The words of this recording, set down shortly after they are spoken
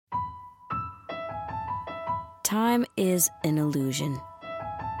Time is an illusion.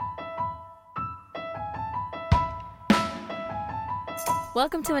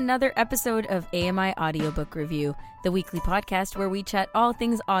 Welcome to another episode of AMI Audiobook Review, the weekly podcast where we chat all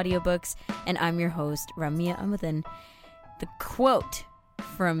things audiobooks, and I'm your host, Ramya Amudan. The quote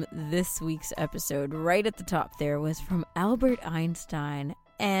from this week's episode, right at the top there, was from Albert Einstein,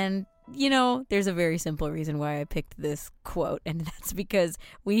 and you know, there's a very simple reason why I picked this quote, and that's because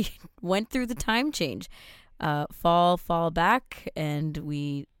we went through the time change. Fall back, and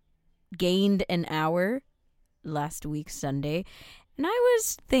we gained an hour last week, Sunday. And I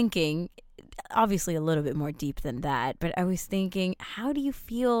was thinking, obviously a little bit more deep than that, but I was thinking, how do you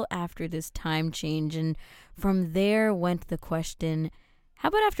feel after this time change? And from there went the question, how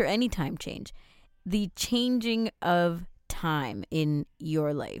about after any time change? The changing of time in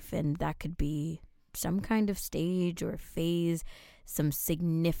your life. And that could be some kind of stage or phase, some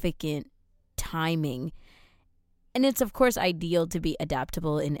significant timing. And it's, of course, ideal to be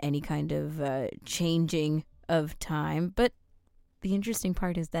adaptable in any kind of changing of time. But the interesting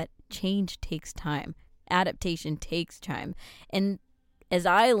part is that change takes time. Adaptation takes time. And as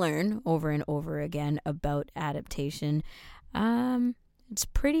I learn over and over again about adaptation, it's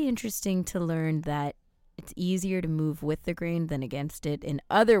pretty interesting to learn that it's easier to move with the grain than against it. In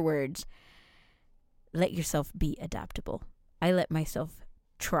other words, let yourself be adaptable. I let myself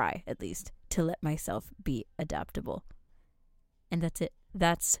try, at least, to let myself be adaptable. And that's it.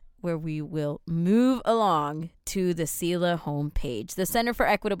 That's where we will move along to the CELA homepage. The Center for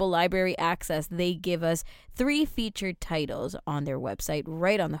Equitable Library Access, they give us 3 featured titles on their website,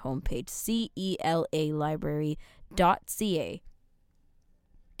 right on the homepage, celalibrary.ca.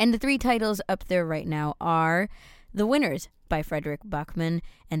 And the 3 titles up there right now are The Winners by Frederick Backman,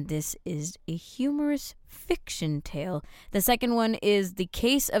 and this is a humorous fiction tale. The second one is The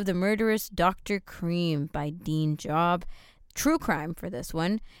Case of the Murderous Dr. Cream by Dean Job. True crime for this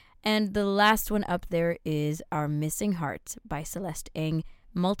one. And the last one up there is Our Missing Hearts by Celeste Ng,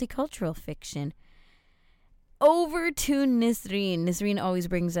 multicultural fiction. Over to Nisreen. Nisreen always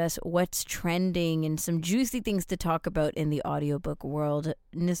brings us what's trending and some juicy things to talk about in the audiobook world.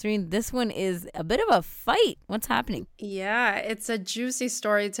 Nisreen, this one is a bit of a fight. What's happening? Yeah, it's a juicy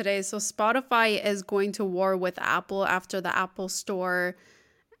story today. So Spotify is going to war with Apple after the Apple Store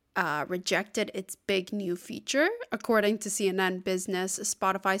rejected its big new feature. According to CNN Business,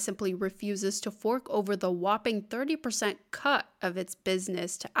 Spotify simply refuses to fork over the whopping 30% cut of its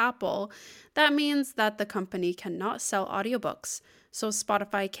business to Apple. That means that the company cannot sell audiobooks. So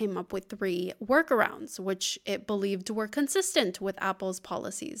Spotify came up with 3 workarounds, which it believed were consistent with Apple's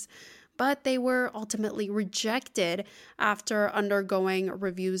policies. But they were ultimately rejected after undergoing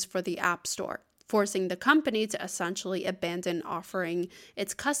reviews for the App Store, forcing the company to essentially abandon offering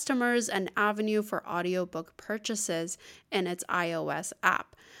its customers an avenue for audiobook purchases in its iOS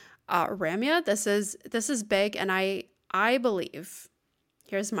app. Ramya, this is big, and I believe,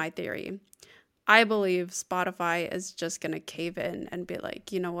 here's my theory, I believe Spotify is just going to cave in and be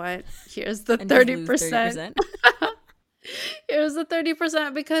like, you know what, here's the 30%. Here's the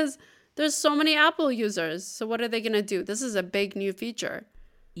 30% because there's so many Apple users. So what are they going to do? This is a big new feature.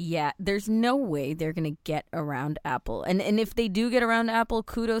 Yeah, there's no way they're going to get around Apple. And if they do get around Apple,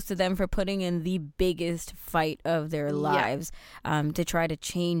 kudos to them for putting in the biggest fight of their lives to try to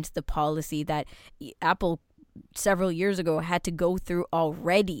change the policy that Apple several years ago had to go through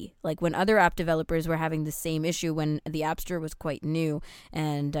already. Like when other app developers were having the same issue when the App Store was quite new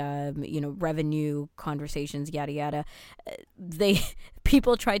and, revenue conversations, yada, yada.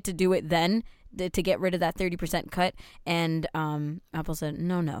 People tried to do it then to get rid of that 30% cut, and Apple said,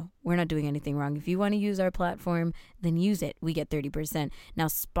 no, we're not doing anything wrong. If you want to use our platform, then use it. We get 30%. Now,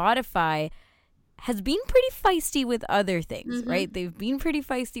 Spotify has been pretty feisty with other things, right? They've been pretty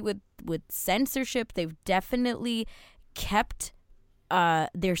feisty with censorship. They've definitely kept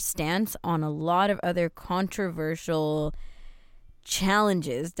their stance on a lot of other controversial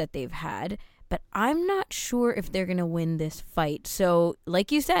challenges that they've had, but I'm not sure if they're going to win this fight. So,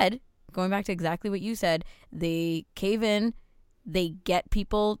 like you said, going back to exactly what you said, they cave in, they get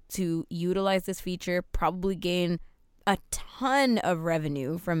people to utilize this feature, probably gain a ton of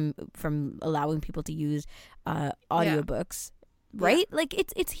revenue from allowing people to use audiobooks, right? Yeah. Like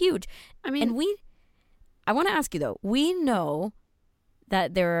it's huge. I mean, and I want to ask you though, we know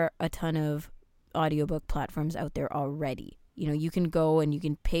that there are a ton of audiobook platforms out there already. You know, you can go and you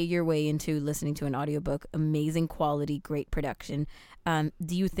can pay your way into listening to an audiobook, amazing quality, great production.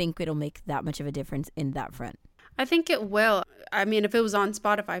 Do you think it'll make that much of a difference in that front? I think it will. I mean, if it was on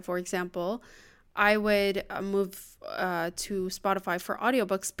Spotify, for example, I would move to Spotify for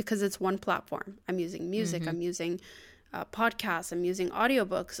audiobooks because it's one platform. I'm using music, I'm using podcasts, I'm using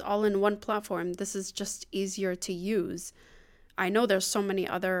audiobooks all in one platform. This is just easier to use. I know there's so many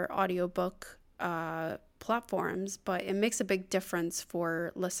other audiobook platforms, but it makes a big difference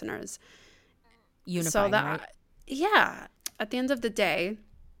for listeners. Unifying, right? Yeah, at the end of the day,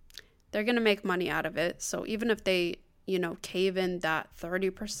 they're going to make money out of it. So even if they, cave in that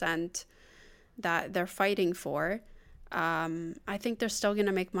 30% that they're fighting for, I think they're still going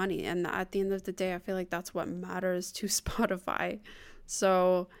to make money. And at the end of the day, I feel like that's what matters to Spotify.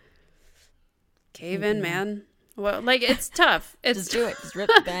 So cave in, man. Well, like, it's tough. Just do it. Just rip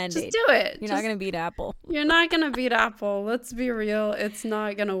the Band-Aid. Just do it. You're not going to beat Apple. You're not going to beat Apple. Let's be real. It's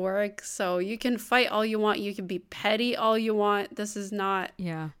not going to work. So you can fight all you want. You can be petty all you want. This is not...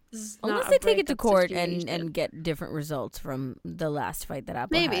 Yeah. This is Unless they take it to court and get different results from the last fight that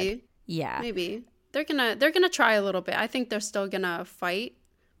Apple had. Yeah. Maybe. They're gonna try a little bit. I think they're still gonna fight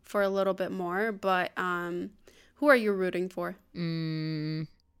for a little bit more, but who are you rooting for?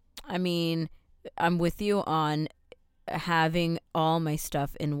 I mean, I'm with you on having all my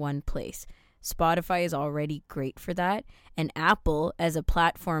stuff in one place. Spotify is already great for that, and Apple as a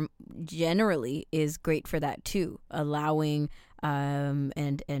platform generally is great for that too, allowing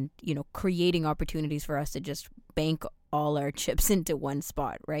and creating opportunities for us to just bank all our chips into one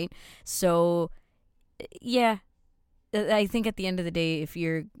spot, right? So yeah, I think at the end of the day, if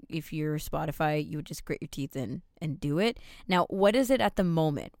you're Spotify, you would just grit your teeth in and do it. Now, what is it at the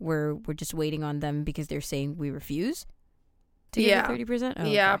moment? We're just waiting on them because they're saying we refuse to give 30%? Oh,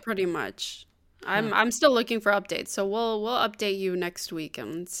 yeah, okay. pretty much. I'm still looking for updates, so we'll update you next week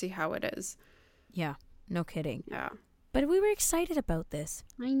and see how it is. Yeah, no kidding. Yeah. But we were excited about this.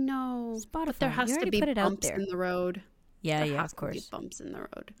 I know. Spotify, but there has to be bumps in the road. Yeah, there yeah, has of course. To be bumps in the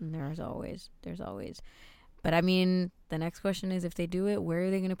road. There's always. But I mean, the next question is, if they do it, where are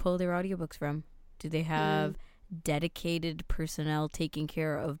they going to pull their audiobooks from? Do they have dedicated personnel taking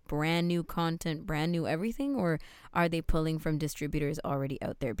care of brand new content, brand new everything, or are they pulling from distributors already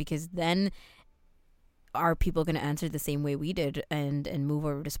out there? Because then are people going to answer the same way we did and move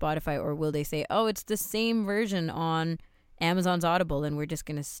over to Spotify, or will they say, oh, it's the same version on Amazon's Audible and we're just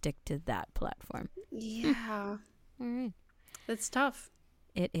going to stick to that platform? Yeah. All right. It's tough.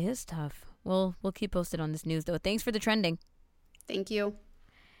 It is tough. Well, we'll keep posted on this news, though. Thanks for the trending. Thank you.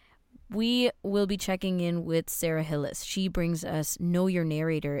 We will be checking in with Sarah Hillis. She brings us Know Your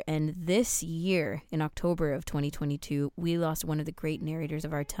Narrator. And this year, in October of 2022, we lost one of the great narrators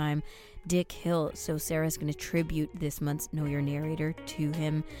of our time, Dick Hill. So Sarah's going to tribute this month's Know Your Narrator to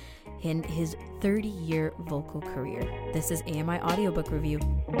him in his 30-year vocal career. This is AMI Audiobook Review.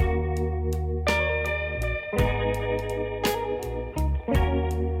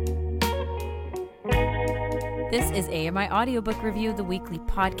 This is AMI Audiobook Review, the weekly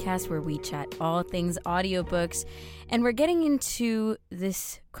podcast where we chat all things audiobooks. And we're getting into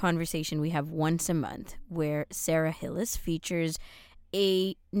this conversation we have once a month where Sarah Hillis features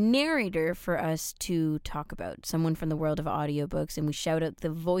a narrator for us to talk about, someone from the world of audiobooks, and we shout out the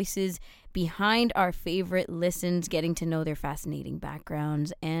voices behind our favorite listens, getting to know their fascinating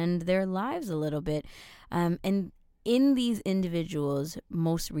backgrounds and their lives a little bit. And in these individuals,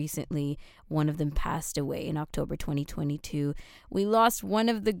 most recently, one of them passed away in October 2022. We lost one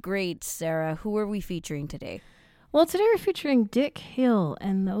of the greats. Sarah, who are we featuring today? Well, today we're featuring Dick Hill,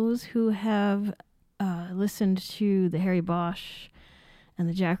 and those who have listened to the Harry Bosch and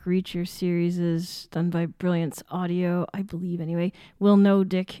the Jack Reacher series done by Brilliance Audio, I believe anyway, will know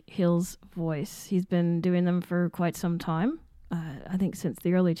Dick Hill's voice. He's been doing them for quite some time. I think since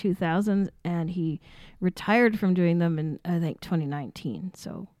the early 2000s, and he retired from doing them in, I think, 2019.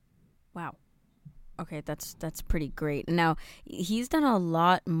 So, wow. Okay, that's pretty great. Now, he's done a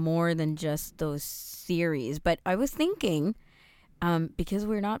lot more than just those series, but I was thinking, because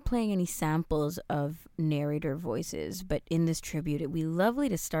we're not playing any samples of narrator voices, but in this tribute, it'd be lovely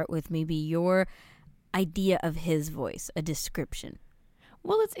to start with maybe your idea of his voice, a description.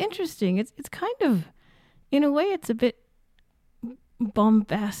 Well, it's interesting. It's kind of, in a way, it's a bit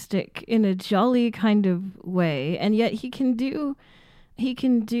bombastic in a jolly kind of way, and yet he can do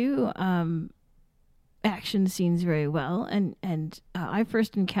action scenes very well, and I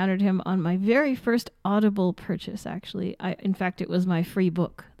first encountered him on my very first Audible purchase. Actually, in fact it was my free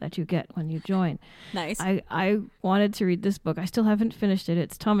book that you get when you join. Nice. I wanted to read this book. I still haven't finished it.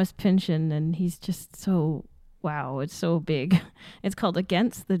 It's Thomas Pynchon, and he's just so wow, it's so big. It's called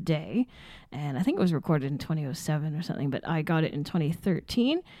Against the Day, and I think it was recorded in 2007 or something, but I got it in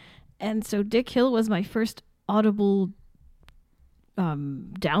 2013. And so Dick Hill was my first Audible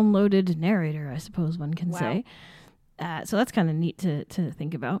downloaded narrator, I suppose one can say. So that's kind of neat to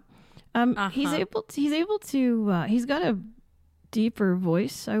think about. He's able to he's got a deeper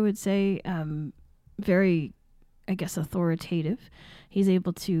voice, I would say, very, I guess, authoritative. He's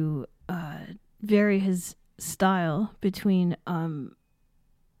able to vary his style between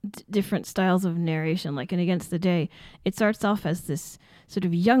different styles of narration. Like in Against the Day, it starts off as this sort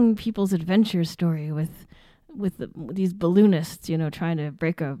of young people's adventure story with these balloonists, trying to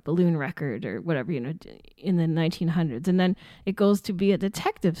break a balloon record or whatever, in the 1900s. And then it goes to be a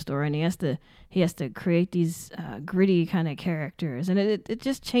detective story, and he has to create these gritty kind of characters. And it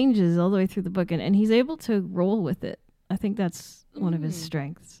just changes all the way through the book, and he's able to roll with it. I think that's one of his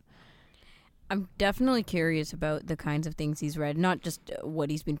strengths. I'm definitely curious about the kinds of things he's read, not just what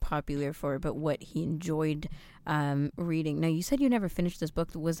he's been popular for, but what he enjoyed reading. Now, you said you never finished this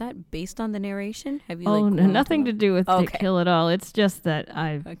book. Was that based on the narration? Have you? Nothing to do with Dick Hill at all. It's just that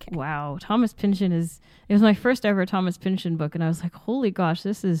wow, Thomas Pynchon it was my first ever Thomas Pynchon book, and I was like, holy gosh,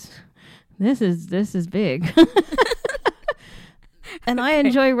 this is big. And I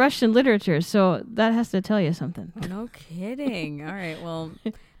enjoy Russian literature, so that has to tell you something. No kidding. All right, well,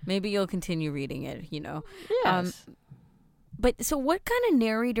 maybe you'll continue reading it, Yes. But so what kind of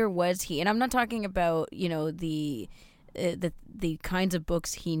narrator was he? And I'm not talking about, the kinds of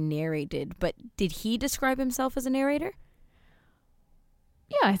books he narrated, but did he describe himself as a narrator?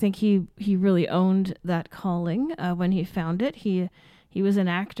 Yeah, I think he really owned that calling when he found it. He was an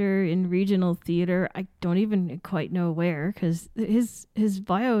actor in regional theater. I don't even quite know where, because his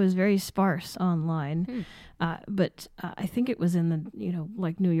bio is very sparse online. But I think it was in the,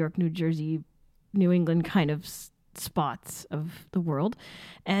 like New York, New Jersey, New England kind of spots of the world.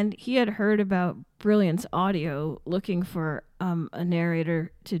 And he had heard about Brilliance Audio looking for a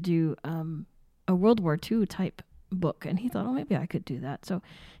narrator to do a World War II type book, and he thought, oh, maybe I could do that. So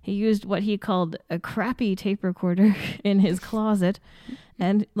he used what he called a crappy tape recorder in his closet,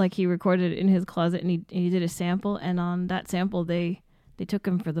 and he recorded it in his closet, and he did a sample, and on that sample they took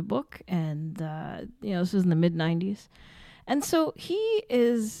him for the book, and this was in the mid-90s. And so he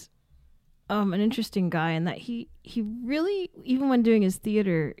is an interesting guy in that he really, even when doing his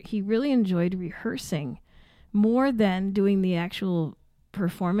theater, he really enjoyed rehearsing more than doing the actual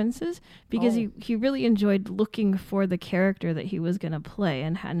performances, because he really enjoyed looking for the character that he was going to play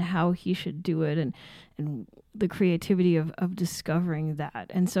and how he should do it, and the creativity of discovering that.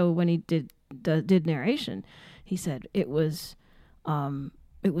 And so when he did narration, he said it was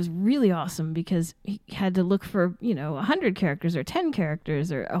really awesome, because he had to look for 100 characters or 10 characters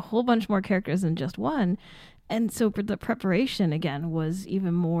or a whole bunch more characters than just one. And so the preparation again was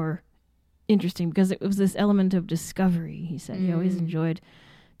even more interesting, because it was this element of discovery. He said he always enjoyed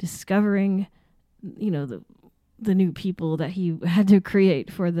discovering the new people that he had to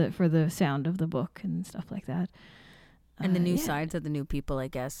create for the sound of the book and stuff like that, and the new sides of the new people, I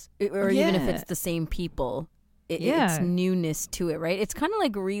guess, or even if it's the same people, it's newness to it, right? It's kind of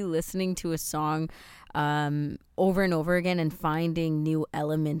like re-listening to a song over and over again and finding new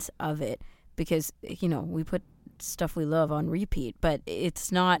elements of it, because we put stuff we love on repeat, but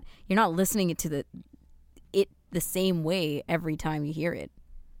it's not, you're not listening to the same way every time you hear it.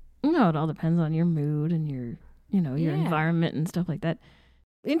 No, it all depends on your mood and your your environment and stuff like that.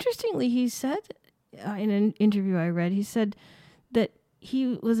 Interestingly, he said in an interview I read, he said that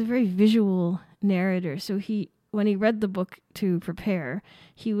he was a very visual narrator. So when he read the book to prepare,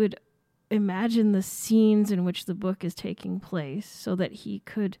 he would imagine the scenes in which the book is taking place, so that he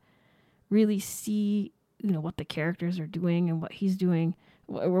could really see what the characters are doing and what he's doing,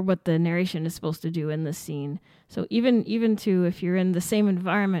 or what the narration is supposed to do in the scene. So even to, if you're in the same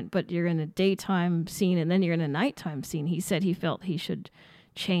environment but you're in a daytime scene and then you're in a nighttime scene, he said he felt he should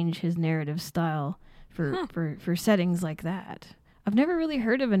change his narrative style for settings like that. I've never really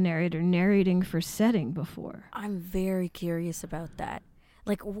heard of a narrator narrating for setting before. I'm very curious about that.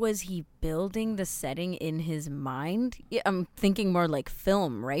 Like, was he building the setting in his mind? I'm thinking more like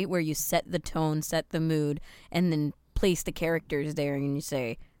film, right? Where you set the tone, set the mood, and then place the characters there, and you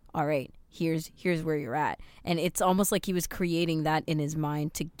say, all right, here's where you're at. And it's almost like he was creating that in his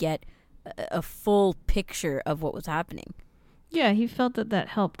mind to get a full picture of what was happening. Yeah, he felt that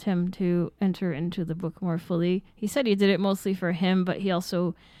helped him to enter into the book more fully. He said he did it mostly for him, but he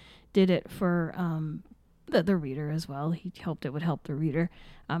also did it for the reader as well. He hoped it would help the reader.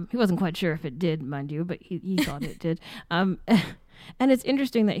 He wasn't quite sure if it did, mind you, but he thought it did. And it's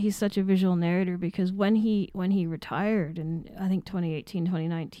interesting that he's such a visual narrator, because when he retired in, I think, 2018,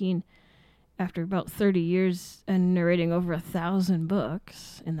 2019, after about 30 years and narrating over 1,000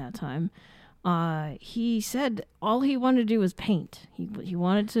 books in that time, he said all he wanted to do was paint. He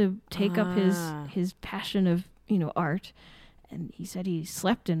wanted to take up his passion of, art. And he said he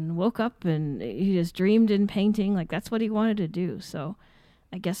slept and woke up and he just dreamed in painting. Like, that's what he wanted to do. So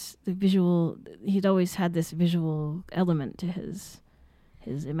I guess he'd always had this visual element to his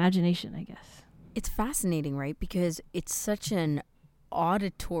imagination, I guess. It's fascinating, right? Because it's such an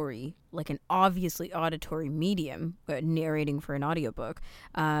auditory, like an obviously auditory medium, narrating for an audiobook.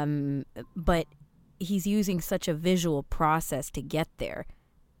 But he's using such a visual process to get there.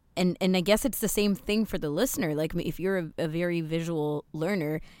 And I guess it's the same thing for the listener. Like, if you're a very visual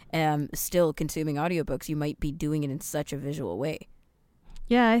learner, still consuming audiobooks, you might be doing it in such a visual way.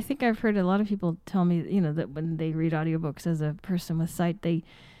 Yeah, I think I've heard a lot of people tell me, that when they read audiobooks as a person with sight, they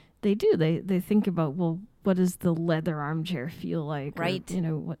think about, well, what does the leather armchair feel like? Right.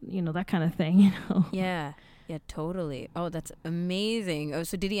 Or, that kind of thing, Yeah, totally. Oh, that's amazing. Oh,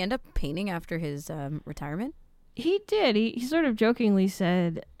 so did he end up painting after his retirement? He did. He sort of jokingly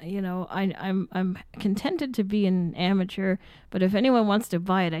said, I'm contented to be an amateur, but if anyone wants to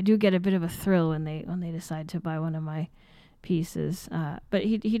buy it, I do get a bit of a thrill when they decide to buy one of my pieces. But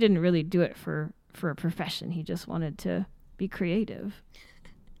he didn't really do it for a profession. He just wanted to be creative.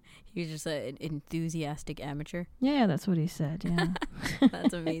 He was just an enthusiastic amateur. Yeah, that's what he said. Yeah.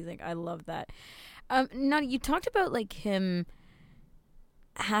 That's amazing. I love that. Now, you talked about like him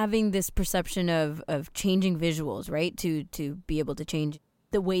having this perception of changing visuals, right? To be able to change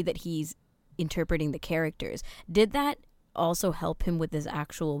the way that he's interpreting the characters. Did that also help him with his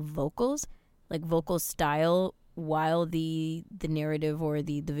actual vocals, like vocal style, while the narrative or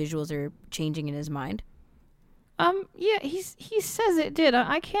the visuals are changing in his mind? Yeah, he says it did.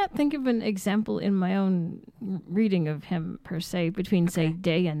 I can't think of an example in my own reading of him per se between say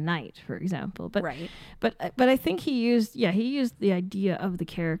day and night, for example. But right. But I think he used the idea of the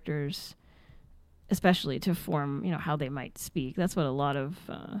characters, especially to form how they might speak. That's what a lot of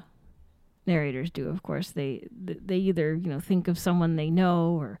narrators do. Of course, they either think of someone they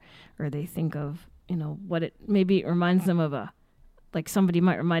know or they think of what it reminds them of like somebody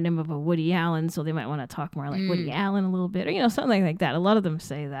might remind him of a Woody Allen, so they might want to talk more like Woody Allen a little bit, or something like that. A lot of them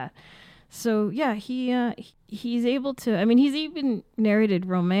say that. So yeah, he's able to. I mean, he's even narrated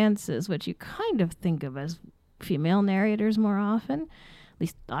romances, which you kind of think of as female narrators more often. At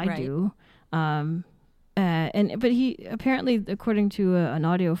least I do. But he apparently, according to an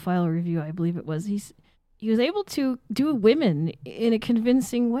audiophile review, I believe it was, he was able to do women in a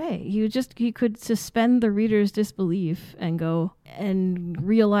convincing way. He could suspend the reader's disbelief and go and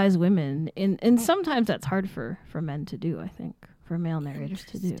realize women. And sometimes that's hard for men to do, I think, for male narrators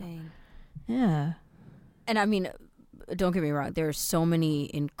to do. Yeah. And I mean, don't get me wrong, there are so many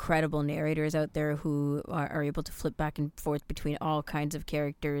incredible narrators out there who are able to flip back and forth between all kinds of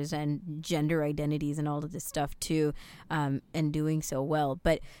characters and gender identities and all of this stuff too, and doing so well.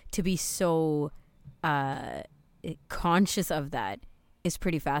 But to be so conscious of that is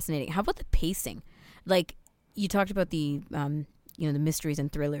pretty fascinating. How about the pacing? Like, you talked about the the mysteries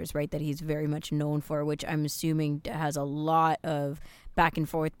and thrillers, right, that he's very much known for, which I'm assuming has a lot of back and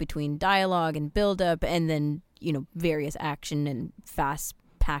forth between dialogue and build up and then various action and fast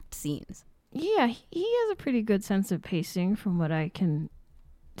packed scenes. Yeah, he has a pretty good sense of pacing from what I can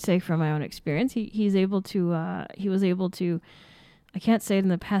say from my own experience. He was able to I can't say it in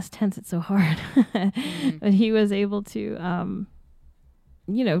the past tense, it's so hard. But he was able to,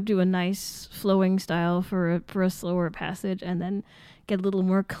 do a nice flowing style for a slower passage and then get a little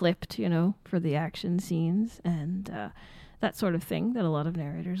more clipped, for the action scenes and that sort of thing that a lot of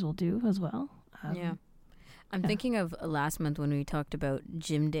narrators will do as well. I'm thinking of last month when we talked about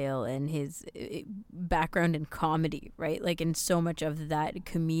Jim Dale and his background in comedy, right? Like, in so much of that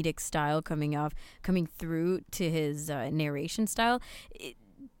comedic style coming through to his narration style.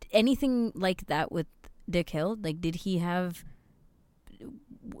 Anything like that with Dick Hill? Like, did he have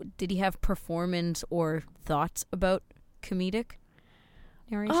performance or thoughts about comedic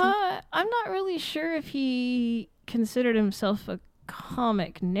narration? I'm not really sure if he considered himself a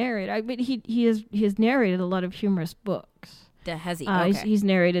comic narrator. I mean, he has narrated a lot of humorous books. Has he? Okay. He's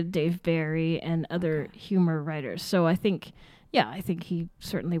narrated Dave Barry and other humor writers. So I think he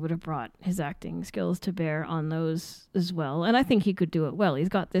certainly would have brought his acting skills to bear on those as well. And I think he could do it well. He's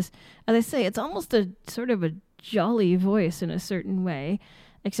got this, as I say, it's almost a sort of a jolly voice in a certain way,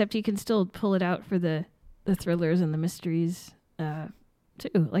 except he can still pull it out for the thrillers and the mysteries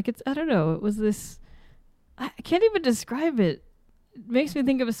too. Like, it's, I don't know, it was this, I can't even describe it. It makes me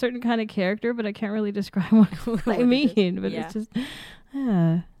think of a certain kind of character, but I can't really describe what I mean. But it's just,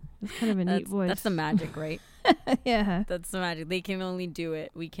 it's kind of a neat voice. That's the magic, right? Yeah. That's the magic. They can only do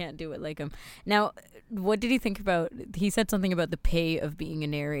it. We can't do it like him. Now, what did he think about? He said something about the pay of being a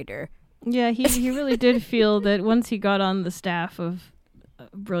narrator. Yeah, he really did feel that once he got on the staff of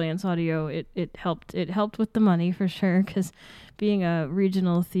Brilliance Audio, it helped with the money for sure, because being a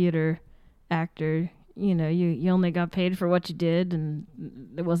regional theater actor, you know, you only got paid for what you did, and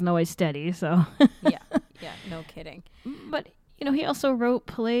it wasn't always steady. So Yeah, no kidding. but you know, he also wrote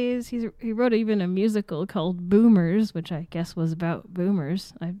plays. He wrote even a musical called Boomers, which I guess was about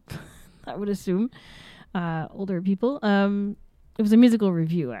boomers. I would assume older people. It was a musical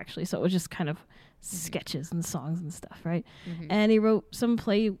review, actually, so it was just kind of sketches and songs and stuff, right? Mm-hmm. And he wrote some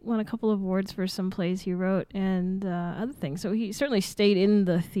play, won a couple of awards for some plays he wrote, and other things. So he certainly stayed in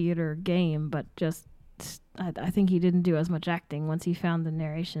the theater game, but just I think he didn't do as much acting once he found the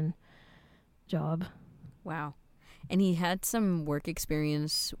narration job. Wow. And he had some work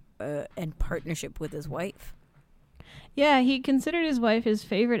experience and partnership with his wife. Yeah, he considered his wife his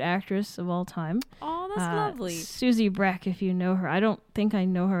favorite actress of all time. Oh, that's lovely. Susie Breck, if you know her. I don't think I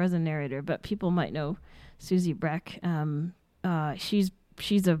know her as a narrator, but people might know Susie Breck. She's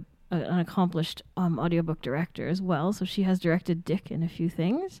an accomplished audiobook director as well, so she has directed Dick in a few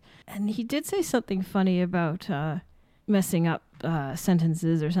things. And he did say something funny about messing up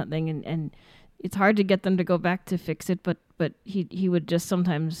sentences or something, and it's hard to get them to go back to fix it, but he would just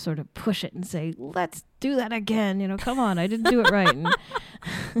sometimes sort of push it and say, let's do that again, you know, come on, I didn't do it right.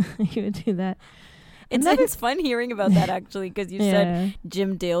 And he would do that. It's fun hearing about that, actually, because you said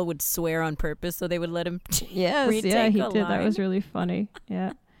Jim Dale would swear on purpose so they would let him retake he did. line. That was really funny.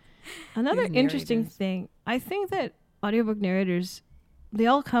 Yeah. Another interesting thing, I think that audiobook narrators, they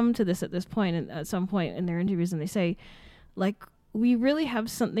all come to this at this point, and at some point in their interviews, and they say, like, we really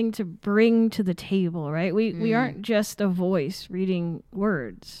have something to bring to the table, right? We aren't just a voice reading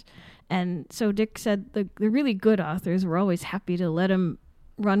words. And so Dick said the really good authors were always happy to let him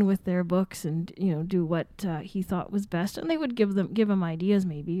run with their books and, you know, do what he thought was best. And they would give him ideas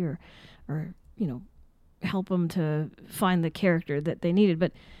maybe, or you know, help him to find the character that they needed.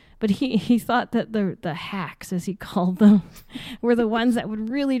 But he thought that the hacks, as he called them, were the ones that would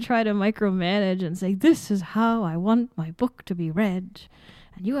really try to micromanage and say, this is how I want my book to be read,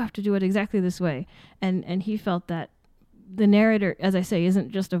 and you have to do it exactly this way. And he felt that the narrator, as I say, isn't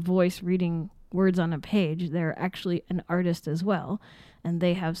just a voice reading words on a page. They're actually an artist as well, and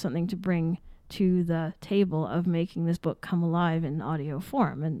they have something to bring to the table of making this book come alive in audio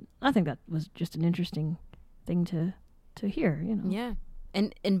form. And I think that was just an interesting thing to hear, you know. Yeah.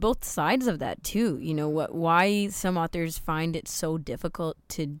 And both sides of that too, you know, why some authors find it so difficult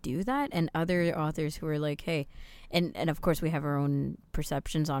to do that, and other authors who are like, hey, and of course we have our own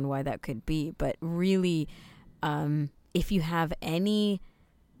perceptions on why that could be, but really, if you have any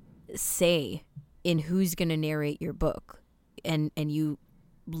say in who's going to narrate your book, and you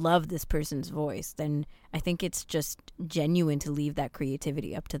love this person's voice, then I think it's just genuine to leave that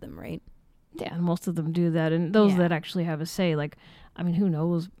creativity up to them, right? Yeah, and most of them do that, and those that actually have a say, like, I mean, who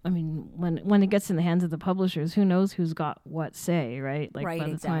knows? I mean, when it gets in the hands of the publishers, who knows who's got what say, right? Like, by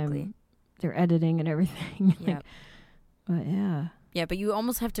the time they're editing and everything. Yeah. But yeah. Yeah, but you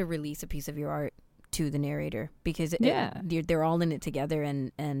almost have to release a piece of your art to the narrator, because they're all in it together,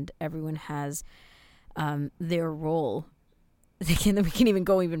 and everyone has their role. We can even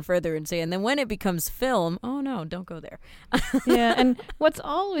go even further and say, and then when it becomes film, oh no, don't go there. Yeah, and what's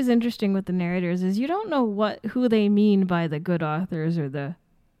always interesting with the narrators is you don't know who they mean by the good authors or the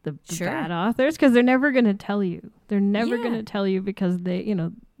bad authors, because they're never going to tell you. They're never going to tell you, because they, you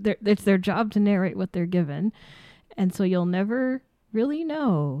know, it's their job to narrate what they're given, and so you'll never really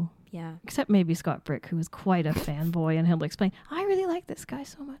know. Yeah. Except maybe Scott Brick, who is quite a fanboy, and he'll explain, I really like this guy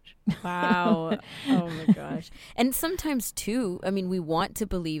so much. Wow. Oh my gosh. And sometimes too, I mean, we want to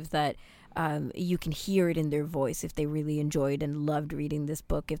believe that you can hear it in their voice if they really enjoyed and loved reading this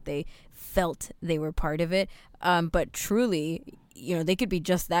book, if they felt they were part of it. But truly, you know, they could be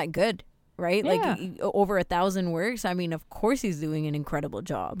just that good, right? Yeah. Like over 1,000 works. I mean, of course he's doing an incredible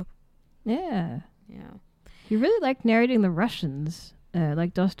job. Yeah. Yeah. He really liked narrating the Russians.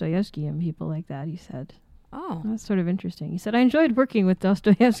 Like Dostoevsky and people like that, he said. Oh, that's sort of interesting. He said, I enjoyed working with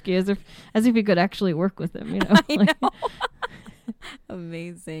Dostoevsky as if he could actually work with him, you know. I know.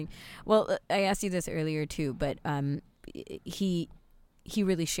 Amazing. Well, I asked you this earlier too, but he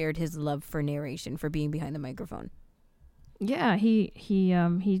really shared his love for narration, for being behind the microphone. Yeah, he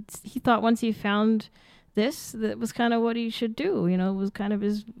thought once he found this, that was kind of what he should do. You know, it was kind of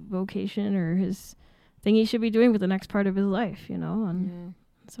his vocation, or his thing he should be doing with the next part of his life, you know, and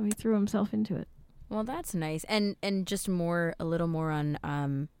so he threw himself into it. Well, that's nice. And just a little more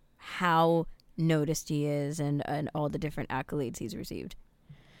on how noticed he is and all the different accolades he's received?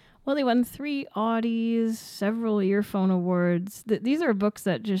 Well, they won 3 Audies, several earphone awards. These are books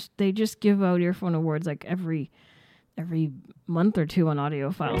that they just give out earphone awards like every month or 2 on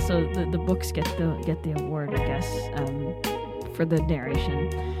AudioFile. So the books get the award, I guess, for the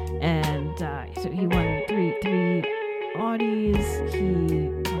narration. And so he won 3 Audies.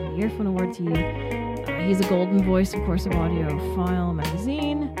 He won the earphone awards. He's a golden voice, of course, of AudioFile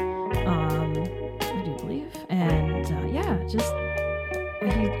magazine, I do believe. And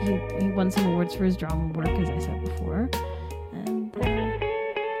he won some awards for his drama work, as I said before. And I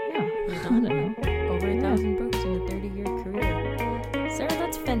don't know. Over 1,000 books in a 30-year career. Sarah,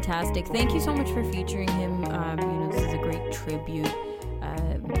 that's fantastic. Thank you so much for featuring him. This is a great tribute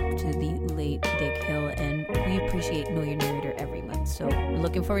to the late Dick Hill, and we appreciate Know Your Narrator every month. So we're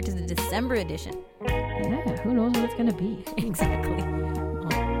looking forward to the December edition. Yeah, who knows what it's going to be? Exactly.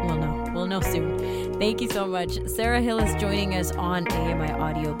 We'll know soon. Thank you so much. Sarah Hill is joining us on AMI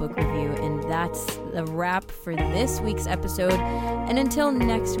Audiobook Review, and that's the wrap for this week's episode. And until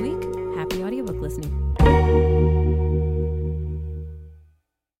next week, happy audiobook listening.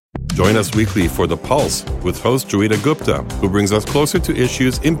 Join us weekly for The Pulse with host Joeita Gupta, who brings us closer to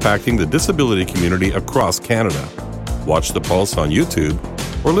issues impacting the disability community across Canada. Watch The Pulse on YouTube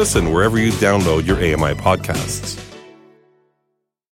or listen wherever you download your AMI podcasts.